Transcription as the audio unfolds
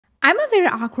I'm a very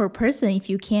awkward person if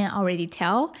you can't already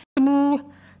tell. I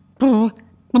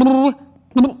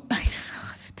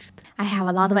have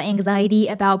a lot of anxiety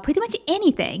about pretty much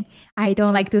anything. I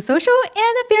don't like to social and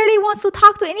I barely want to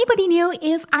talk to anybody new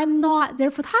if I'm not their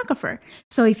photographer.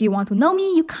 So if you want to know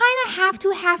me, you kind of have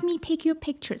to have me take your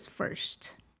pictures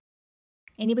first.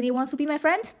 Anybody wants to be my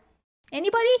friend?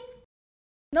 Anybody?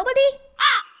 Nobody?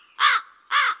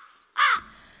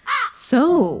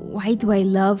 So why do I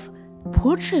love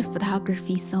portrait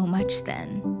photography so much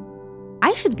then?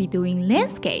 I should be doing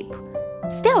landscape,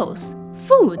 stills,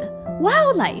 food,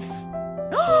 wildlife.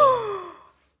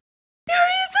 There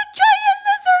is a giant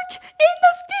lizard in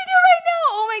the studio right now.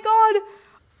 Oh my god.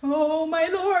 Oh my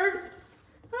lord.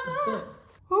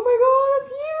 Oh my god,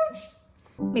 that's huge.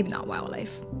 Maybe not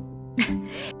wildlife.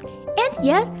 And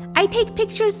yet, I take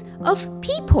pictures of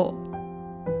people.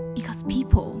 Because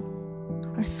people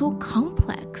are so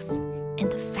complex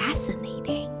and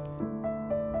fascinating.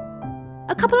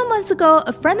 A couple of months ago,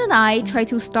 a friend and I tried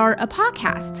to start a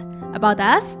podcast about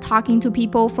us talking to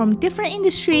people from different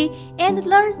industry and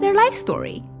learn their life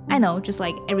story. I know, just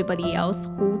like everybody else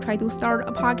who tried to start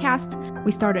a podcast,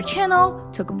 we started a channel,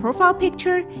 took a profile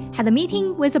picture, had a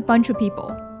meeting with a bunch of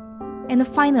people. And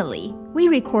finally, we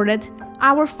recorded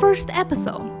our first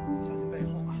episode.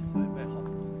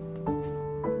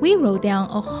 We wrote down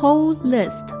a whole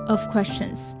list of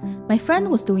questions. My friend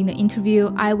was doing the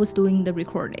interview, I was doing the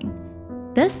recording.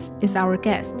 This is our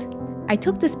guest. I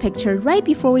took this picture right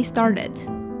before we started.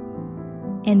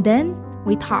 And then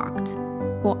we talked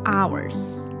for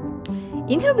hours.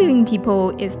 Interviewing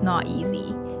people is not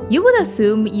easy. You would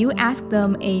assume you ask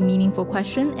them a meaningful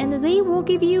question and they will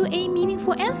give you a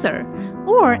meaningful answer.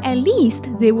 Or at least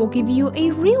they will give you a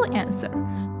real answer.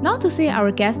 Not to say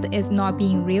our guest is not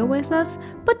being real with us,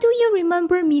 but do you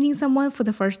remember meeting someone for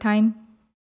the first time?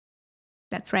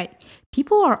 That's right.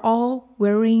 People are all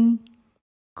wearing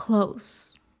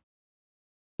clothes.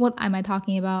 What am I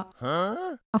talking about?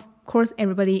 Of course,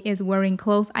 everybody is wearing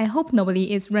clothes. I hope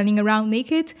nobody is running around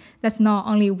naked. That's not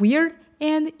only weird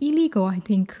and illegal, I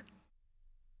think.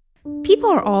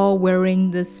 People are all wearing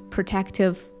this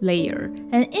protective layer,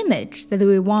 an image that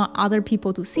we want other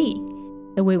people to see.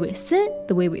 The way we sit,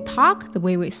 the way we talk, the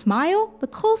way we smile, the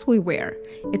clothes we wear.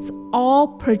 It's all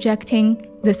projecting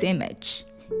this image.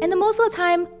 And most of the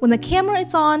time, when the camera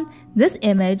is on, this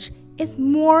image is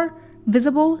more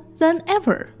visible than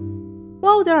ever.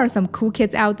 Well, there are some cool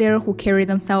kids out there who carry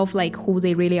themselves like who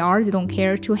they really are. They don't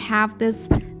care to have this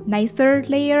nicer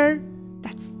layer.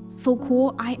 That's so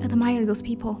cool. I admire those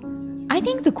people. I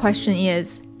think the question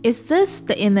is this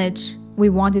the image we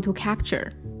wanted to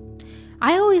capture?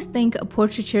 I always think a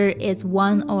portraiture is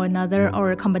one or another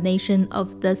or a combination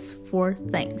of these four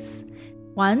things.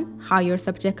 1. How your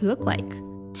subject look like.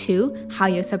 2. How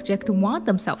your subject want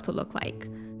themselves to look like.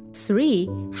 3.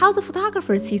 How the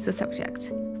photographer sees the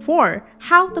subject. 4.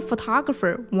 How the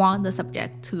photographer want the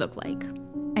subject to look like.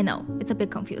 I know, it's a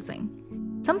bit confusing.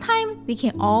 Sometimes they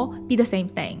can all be the same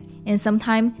thing, and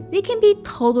sometimes they can be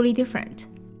totally different.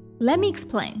 Let me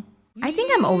explain. I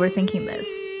think I'm overthinking this.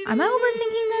 Am I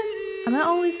overthinking this? Am I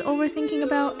always overthinking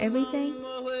about everything?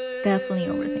 Definitely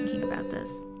overthinking about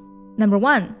this. Number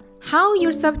 1, how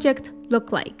your subject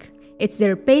look like. It's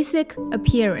their basic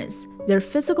appearance, their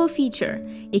physical feature.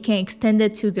 It can extend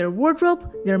it to their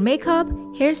wardrobe, their makeup,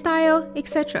 hairstyle,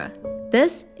 etc.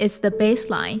 This is the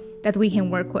baseline that we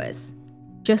can work with.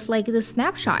 Just like the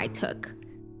snapshot I took.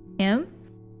 Him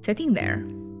sitting there.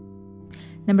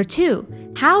 Number 2,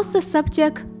 how's the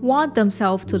subject want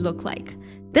themselves to look like?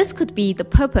 This could be the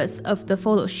purpose of the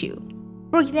photo shoot.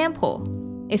 For example,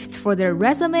 if it's for their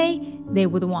resume, they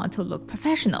would want to look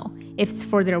professional. If it's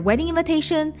for their wedding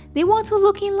invitation, they want to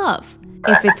look in love.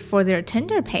 If it's for their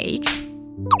Tinder page...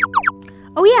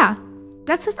 Oh yeah,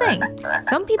 that's the thing.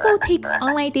 Some people take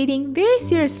online dating very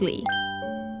seriously.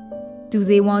 Do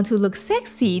they want to look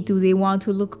sexy? Do they want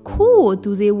to look cool?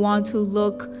 Do they want to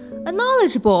look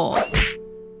knowledgeable?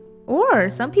 Or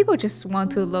some people just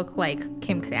want to look like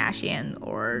Kim Kardashian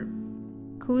or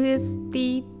who is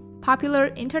the popular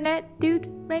internet dude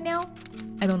right now?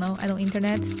 I don't know, I don't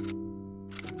internet.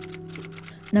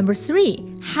 Number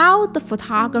 3, how the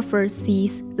photographer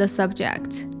sees the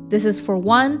subject. This is for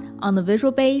 1, on the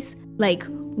visual base, like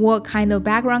what kind of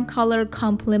background color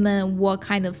complement what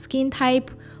kind of skin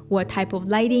type, what type of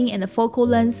lighting and the focal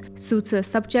length suits the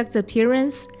subject's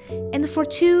appearance. And for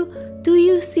 2, do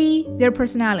you see their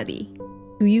personality?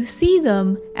 Do you see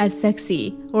them as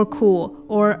sexy or cool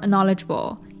or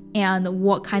knowledgeable? And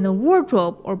what kind of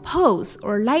wardrobe or pose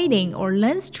or lighting or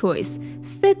lens choice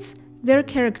fits their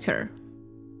character?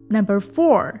 Number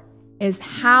 4, is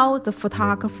how the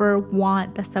photographer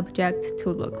wants the subject to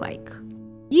look like.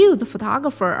 You, the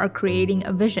photographer, are creating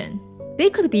a vision. They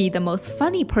could be the most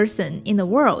funny person in the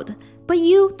world, but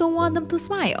you don't want them to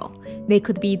smile. They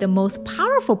could be the most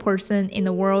powerful person in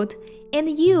the world, and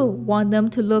you want them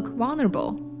to look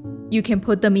vulnerable. You can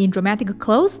put them in dramatic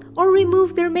clothes or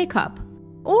remove their makeup,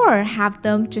 or have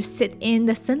them just sit in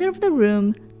the center of the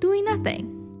room doing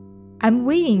nothing. I'm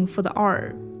waiting for the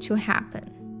art to happen.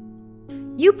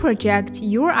 You project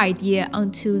your idea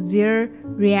onto their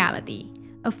reality,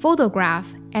 a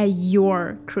photograph at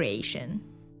your creation.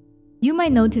 You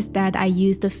might notice that I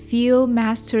used a few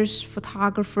masters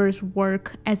photographers'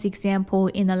 work as example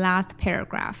in the last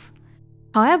paragraph.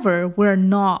 However, we're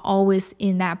not always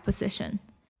in that position,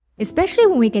 especially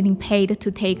when we're getting paid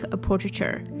to take a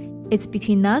portraiture. It's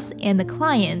between us and the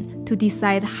client to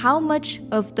decide how much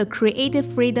of the creative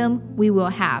freedom we will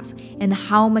have and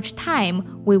how much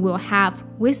time we will have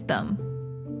with them.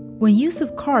 When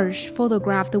Yusuf Karsh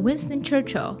photographed Winston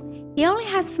Churchill, he only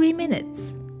has 3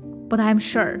 minutes, but I'm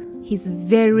sure he's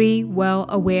very well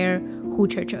aware who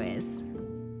Churchill is.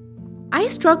 I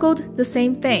struggled the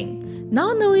same thing,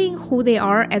 not knowing who they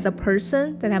are as a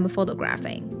person that I'm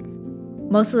photographing.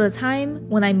 Most of the time,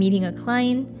 when I'm meeting a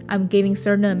client, I'm giving a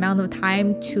certain amount of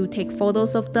time to take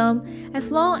photos of them.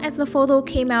 As long as the photo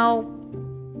came out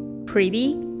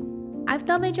pretty, I've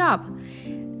done my job.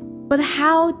 But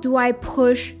how do I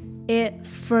push it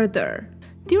further?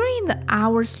 During the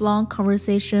hours-long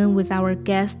conversation with our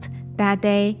guest that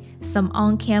day, some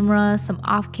on camera, some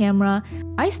off camera,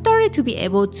 I started to be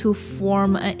able to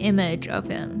form an image of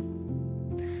him.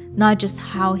 Not just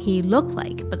how he looked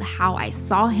like, but how I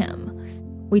saw him.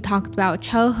 We talked about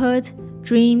childhood,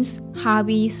 dreams,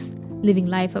 hobbies, living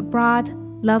life abroad,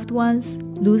 loved ones,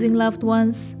 losing loved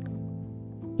ones.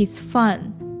 He's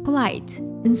fun, polite,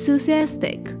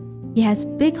 enthusiastic. He has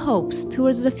big hopes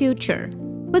towards the future,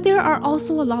 but there are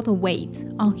also a lot of weight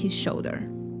on his shoulder.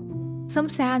 Some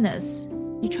sadness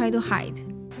he tried to hide.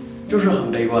 就是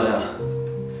很悲观呀，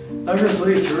但是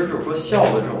所以其实就是说笑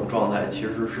的这种状态其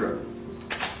实是。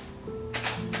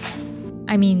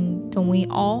I mean, don't we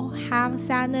all have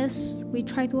sadness we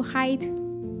try to hide?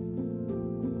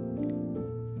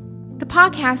 The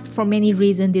podcast, for many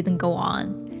reasons, didn't go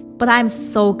on, but I'm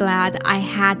so glad I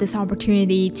had this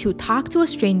opportunity to talk to a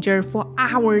stranger for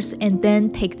hours and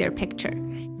then take their picture.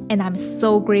 And I'm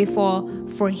so grateful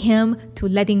for him to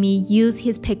letting me use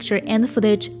his picture and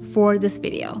footage for this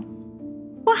video.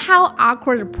 For how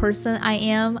awkward a person I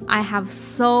am, I have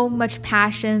so much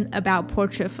passion about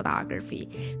portrait photography.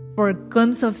 For a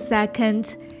glimpse of a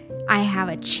second, I have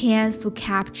a chance to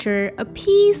capture a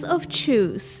piece of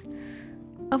truth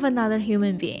of another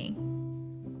human being.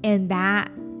 And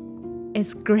that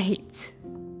is great.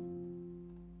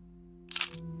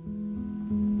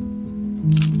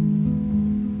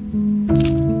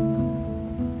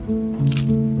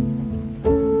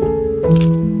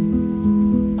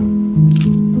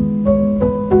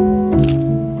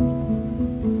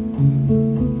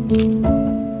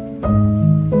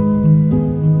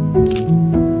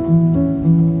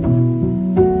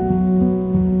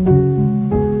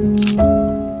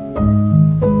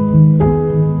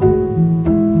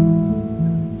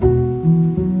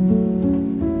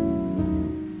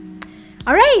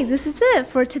 Alright, this is it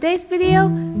for today's video.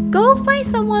 Go find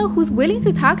someone who's willing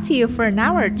to talk to you for an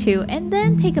hour or two and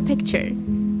then take a picture.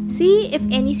 See if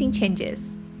anything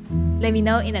changes. Let me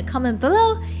know in a comment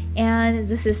below. And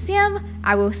this is Sam.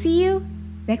 I will see you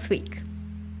next week.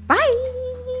 Bye!